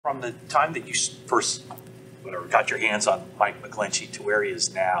From the time that you first got your hands on Mike McGlinchey to where he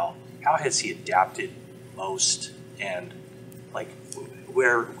is now, how has he adapted most, and like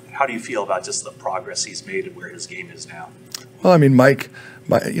how do you feel about just the progress he's made and where his game is now? Well, I mean,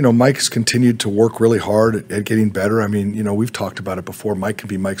 Mike's continued to work really hard at getting better. I mean, we've talked about it before. Mike can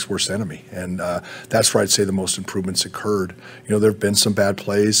be Mike's worst enemy, and that's where I'd say the most improvements occurred. There have been some bad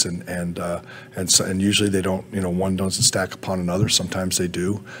plays, and usually they don't. One doesn't stack upon another. Sometimes they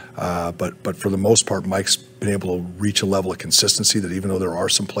do, but for the most part, Mike's been able to reach a level of consistency that even though there are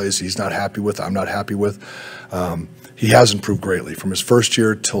some plays he's not happy with, I'm not happy with. He has improved greatly from his first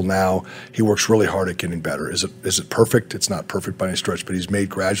year till now. He works really hard at getting better. Is it perfect? It's not perfect by any stretch, but he's made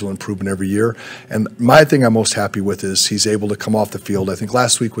gradual improvement every year. And my thing I'm most happy with is he's able to come off the field. I think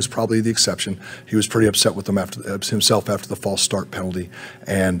last week was probably the exception. He was pretty upset with himself after the false start penalty,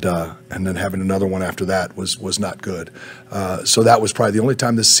 and then having another one after that was not good. So that was probably the only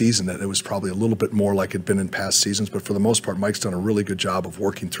time this season that it was probably a little bit more like it'd been in past seasons. But for the most part, Mike's done a really good job of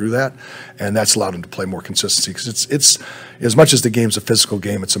working through that, and that's allowed him to play more consistency, because it's as much as the game's a physical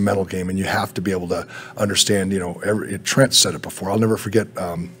game, it's a mental game, and you have to be able to understand. Trent said it before. I'll never forget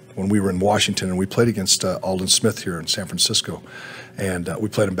when we were in Washington and we played against Alden Smith here in San Francisco, and we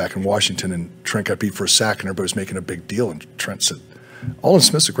played him back in Washington, and Trent got beat for a sack, and everybody was making a big deal, and Trent said, "Alden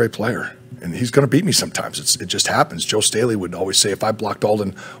Smith's a great player, and he's going to beat me sometimes. It just happens." Joe Staley would always say, if I blocked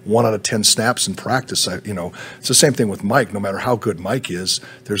Alden 1 out of 10 snaps in practice, it's the same thing with Mike. No matter how good Mike is,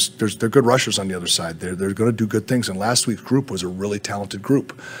 they're good rushers on the other side. They're going to do good things. And last week's group was a really talented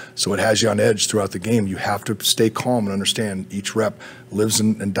group, so it has you on edge throughout the game. You have to stay calm and understand each rep lives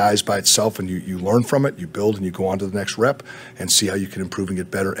and dies by itself, and you learn from it, you build, and you go on to the next rep and see how you can improve and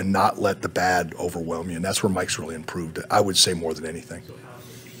get better, and not let the bad overwhelm you. And that's where Mike's really improved, I would say, more than anything.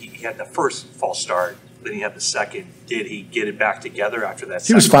 He had the first false start, then he had the second. Did he get it back together after that?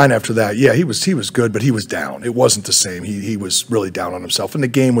 He was fine after that. Yeah, he was good, but he was down. It wasn't the same. He was really down on himself, and the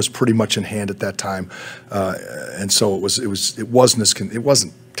game was pretty much in hand at that time, and so it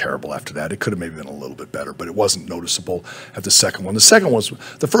wasn't terrible after that. It could have maybe been a little bit better, but it wasn't noticeable at the second one.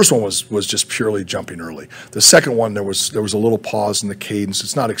 The first one was just purely jumping early. The second one, there was a little pause in the cadence.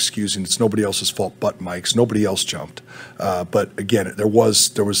 It's not excusing. It's nobody else's fault but Mike's. Nobody else jumped. But again, there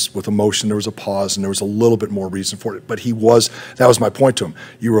was with emotion, there was a pause, and there was a little bit more reason for it. But that was my point to him.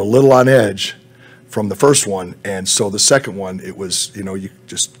 You were a little on edge from the first one, and so the second one, it was, you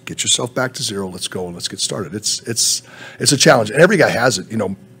just get yourself back to zero. Let's go and let's get started. It's a challenge, and every guy has it.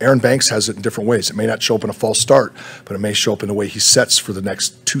 Aaron Banks has it in different ways. It may not show up in a false start, but it may show up in the way he sets for the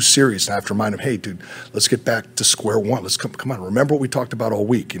next 2 series. And I have to remind him, hey, dude, let's get back to square one. Let's come on. Remember what we talked about all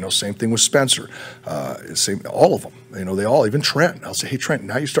week. Same thing with Spencer. All of them. They all, even Trent. I'll say, hey, Trent,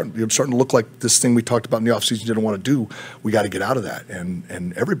 now you're starting to look like this thing we talked about in the offseason you didn't want to do. We got to get out of that.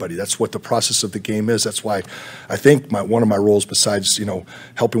 And everybody, that's what the process of the game is. That's why I think one of my roles, besides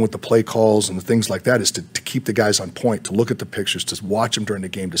helping with the play calls and the things like that, is to keep the guys on point, to look at the pictures, to watch them during the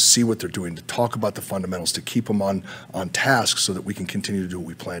game, to see what they're doing, to talk about the fundamentals, to keep them on task so that we can continue to do what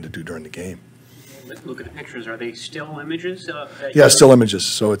we plan to do during the game. Let's look at the pictures. Are they still images? Yeah, still images.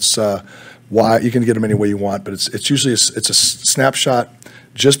 So it's why you can get them any way you want, but it's usually it's a snapshot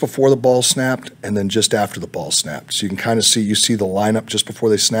just before the ball snapped and then just after the ball snapped. So you can kind of see the lineup just before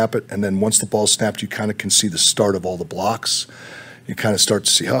they snap it, and then once the ball snapped, you kind of can see the start of all the blocks. You kind of start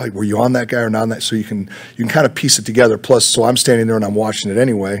to see, oh, were you on that guy or not on that? So you can kind of piece it together. Plus, so I'm standing there and I'm watching it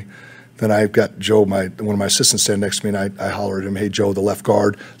anyway. Then I've got Joe, one of my assistants, standing next to me, and I holler at him, hey, Joe, the left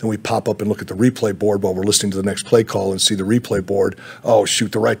guard. Then we pop up and look at the replay board while we're listening to the next play call and see the replay board. Oh,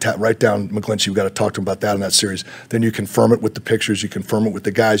 shoot, write down McGlinchey. We've got to talk to him about that in that series. Then you confirm it with the pictures. You confirm it with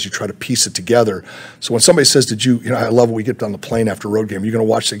the guys. You try to piece it together. So when somebody says, I love when we get on the plane after a road game, you're going to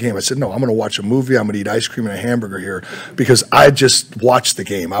watch the game. I said, no, I'm going to watch a movie. I'm going to eat ice cream and a hamburger here because I just watched the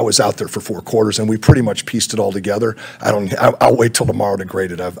game. I was out there for 4 quarters, and we pretty much pieced it all together. I'll wait till tomorrow to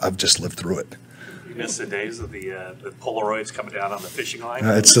grade it. I've just lived through it. You miss the days of the Polaroids coming down on the fishing line?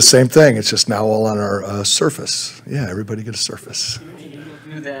 It's the same thing. It's just now all on our surface. Yeah, everybody get a surface.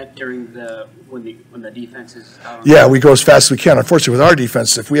 You do that during when the defense is out? Yeah, we go as fast as we can. Unfortunately, with our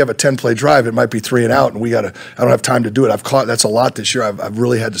defense, if we have a 10-play drive, it might be 3 and out, and I don't have time to do it. That's a lot this year. I've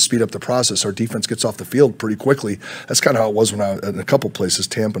really had to speed up the process. Our defense gets off the field pretty quickly. That's kind of how it was when I was in a couple places,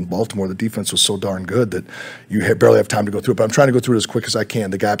 Tampa and Baltimore. The defense was so darn good that you barely have time to go through it. But I'm trying to go through it as quick as I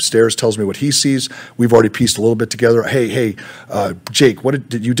can. The guy upstairs tells me what he sees. We've already pieced a little bit together. Hey, Jake,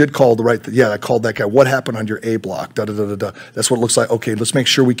 you did call the right? Yeah, I called that guy. What happened on your A block? Da da da da da. That's what it looks like. Okay, let's make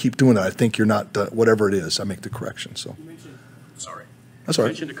sure we keep doing that. I think you're not whatever it is. I make the correction. So. Sorry. That's all You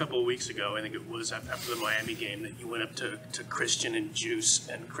right. mentioned a couple of weeks ago, I think it was after the Miami game, that you went up to Christian and Juice,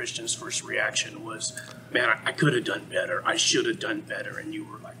 and Christian's first reaction was, man, I could have done better. I should have done better. And you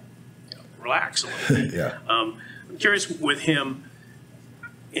were like, relax a little bit. Yeah. I'm curious with him,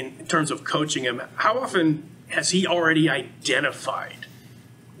 in terms of coaching him, how often has he already identified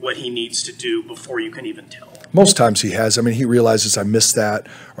what he needs to do before you can even tell? Most times he has. I mean, he realizes I missed that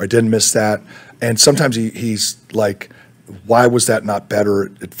or I didn't miss that. And sometimes he's like, why was that not better?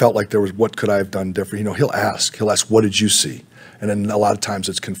 It felt like there was, what could I have done different? You know, he'll ask, what did you see? And then a lot of times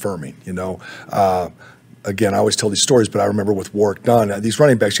it's confirming, you know. Again, I always tell these stories, but I remember with Warwick Dunn, these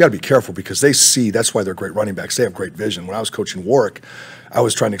running backs, you got to be careful because they see, that's why they're great running backs. They have great vision. When I was coaching Warwick, I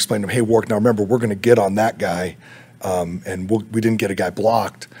was trying to explain to him, hey, Warwick, now remember, we're going to get on that guy, and we didn't get a guy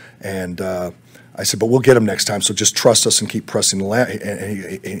blocked. And I said, but we'll get him next time, so just trust us and keep pressing the line.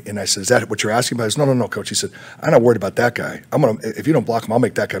 And I said, is that what you're asking about? He said, no, Coach. He said, I'm not worried about that guy. If you don't block him, I'll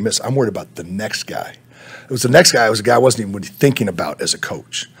make that guy miss. I'm worried about the next guy. It was the next guy. It was a guy I wasn't even really thinking about as a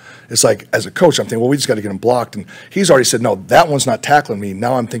coach. It's like, as a coach, I'm thinking, well, we just got to get him blocked. And he's already said, no, that one's not tackling me.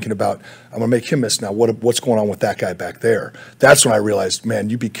 Now I'm thinking about, I'm going to make him miss. Now, what's going on with that guy back there? That's when I realized, man,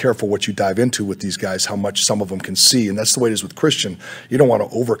 you be careful what you dive into with these guys, how much some of them can see. And that's the way it is with Christian. You don't want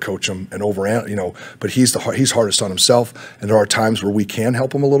to overcoach him and but he's hardest on himself. And there are times where we can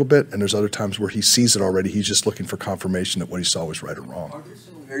help him a little bit. And there's other times where he sees it already. He's just looking for confirmation that what he saw was right or wrong. Are there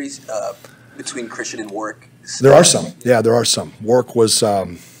similarities between Christian and Warwick? There are some. Yeah, there are some. Warwick was,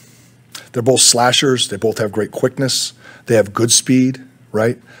 they're both slashers. They both have great quickness. They have good speed,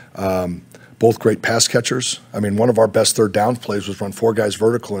 right? Both great pass catchers. I mean, one of our best third down plays was run 4 guys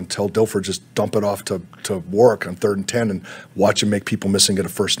vertical and tell Dilfer just dump it off to Warwick on 3rd and 10 and watch him make people miss and get a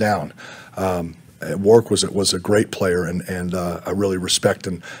first down. Warwick was a great player, and I really respect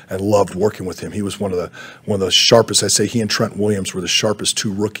and loved working with him. He was one of the sharpest. I say he and Trent Williams were the sharpest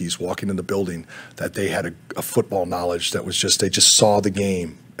 2 rookies walking in the building. That they had a football knowledge that was just, they just saw the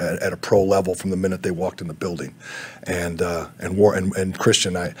game at a pro level from the minute they walked in the building. And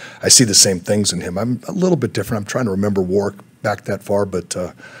Christian, I see the same things in him. I'm a little bit different. I'm trying to remember Warwick back that far, but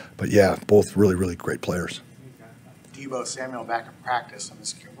yeah, both really, really great players. Debo Samuel back in practice.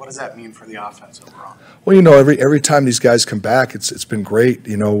 What does that mean for the offense overall? Well, every time these guys come back, it's been great.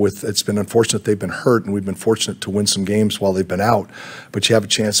 It's been unfortunate they've been hurt, and we've been fortunate to win some games while they've been out. But you have a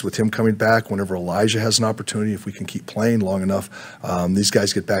chance with him coming back. Whenever Elijah has an opportunity, if we can keep playing long enough, these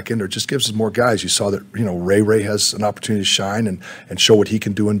guys get back in there. It just gives us more guys. You saw that Ray has an opportunity to shine and show what he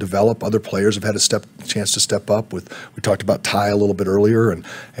can do and develop. Other players have had a chance to step up. We talked about Ty a little bit earlier,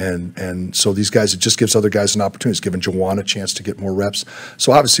 and so these guys, it just gives other guys an opportunity. It's given Jawan a chance to get more reps.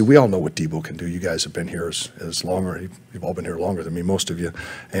 So obviously we all know what Debo can do. You guys have been here as longer. You've all been here longer than me, most of you,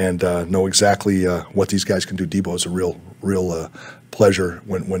 and know exactly what these guys can do. Debo is a real pleasure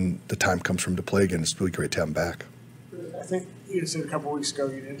when the time comes for him to play again. It's really great to have him back. I think you said a couple weeks ago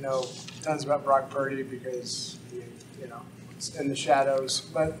you didn't know tons about Brock Purdy because it's in the shadows,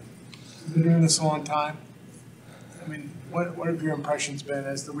 but you've been doing this a long time. I mean, what have your impressions been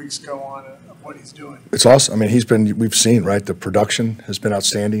as the weeks go on of what he's doing? It's awesome. I mean, we've seen, right, the production has been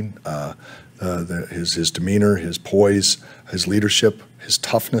outstanding. His demeanor, his poise, his leadership, his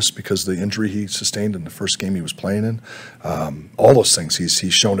toughness because of the injury he sustained in the first game he was playing in. All those things,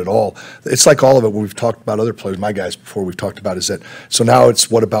 he's shown it all. It's like all of it when we've talked about other players, my guys before we've talked about is that, so now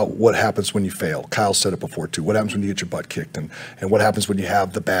it's what happens when you fail? Kyle said it before too. What happens when you get your butt kicked? And what happens when you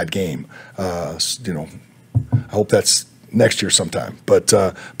have the bad game? I hope that's next year sometime. But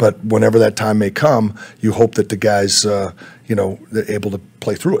whenever that time may come, you hope that the guys, they're able to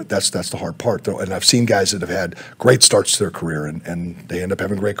play through it. That's the hard part, though. And I've seen guys that have had great starts to their career, and they end up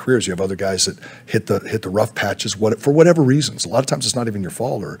having great careers. You have other guys that hit the rough patches for whatever reasons. A lot of times it's not even your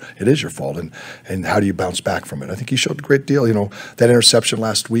fault, or it is your fault. And how do you bounce back from it? I think he showed a great deal. That interception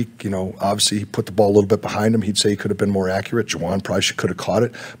last week. Obviously he put the ball a little bit behind him. He'd say he could have been more accurate. Juwan probably could have caught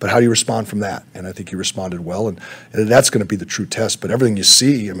it. But how do you respond from that? And I think he responded well. And that's going to be the true test. But everything you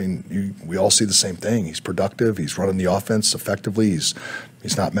see, I mean, we all see the same thing. He's productive. He's running the offense effectively.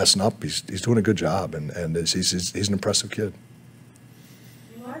 He's not messing up. He's doing a good job, and he's an impressive kid.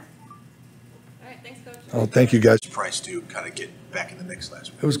 All right, thanks, Coach. Oh, thank you, guys. Price to kind of get back in the mix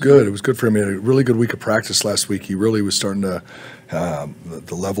last week. It was good. It was good for him. He had a really good week of practice last week. He really was starting to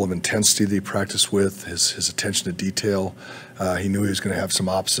the level of intensity that he practiced with, his attention to detail. He knew he was going to have some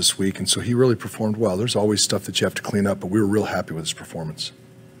ops this week, and so he really performed well. There's always stuff that you have to clean up, but we were real happy with his performance.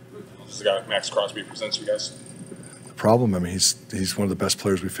 This is the guy Max Crosby presents you guys. Problem. I mean, he's one of the best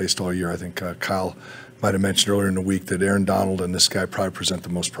players we faced all year. I think Kyle might have mentioned earlier in the week that Aaron Donald and this guy probably present the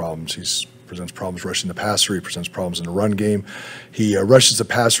most problems. He's presents problems rushing the passer. He presents problems in the run game. He rushes the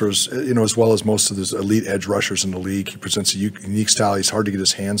passers, as well as most of the elite edge rushers in the league. He presents a unique style. He's hard to get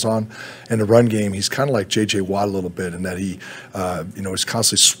his hands on. In the run game, he's kind of like J.J. Watt a little bit in that he, is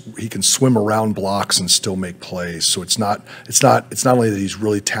constantly he can swim around blocks and still make plays. So it's not only that he's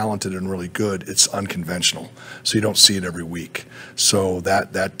really talented and really good. It's unconventional. So you don't see it every week. So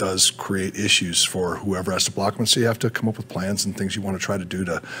that does create issues for whoever has to block him. So you have to come up with plans and things you want to try to do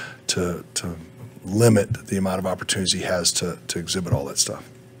to limit the amount of opportunities he has to exhibit all that stuff.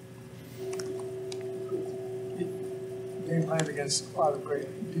 Game plan against a lot of great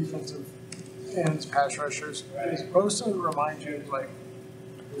defensive ends, pass rushers. Is supposed to remind you of like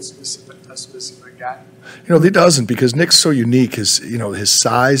a specific guy? He doesn't, because Nick's so unique. His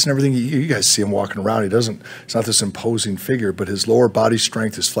size and everything. You guys see him walking around. He's not this imposing figure, but his lower body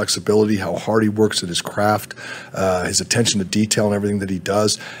strength, his flexibility, how hard he works at his craft, his attention to detail and everything that he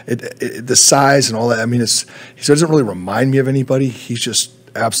does. The size and all that. I mean, he doesn't really remind me of anybody. He's just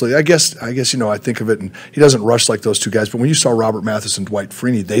absolutely. I guess I think of it, and he doesn't rush like those two guys. But when you saw Robert Mathis and Dwight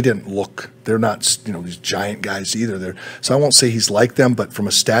Freeney, they didn't look. They're not these giant guys either. So I won't say he's like them, but from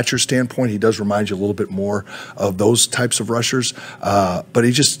a stature standpoint, he does remind you a little bit more of those types of rushers. But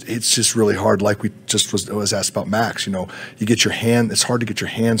it's just really hard. Like we just was asked about Max. You get your hand. It's hard to get your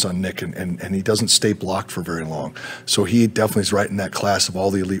hands on Nick, and he doesn't stay blocked for very long. So he definitely is right in that class of all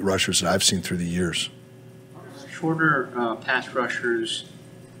the elite rushers that I've seen through the years. Shorter pass rushers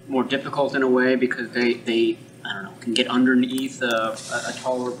more difficult in a way because they I don't know, can get underneath a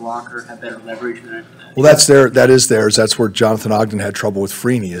taller blocker, have better leverage than Well, that is theirs. That's where Jonathan Ogden had trouble with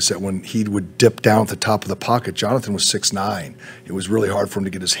Freeney, is that when he would dip down at the top of the pocket, Jonathan was 6'9". It was really hard for him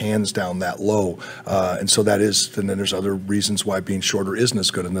to get his hands down that low. And so that is, and then there's other reasons why being shorter isn't as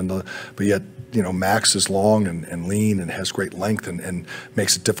good. And then but yet, Max is long and lean and has great length and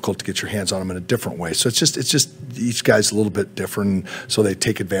makes it difficult to get your hands on him in a different way. So it's just each guy's a little bit different. So they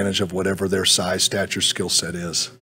take advantage of whatever their size, stature, skill set is.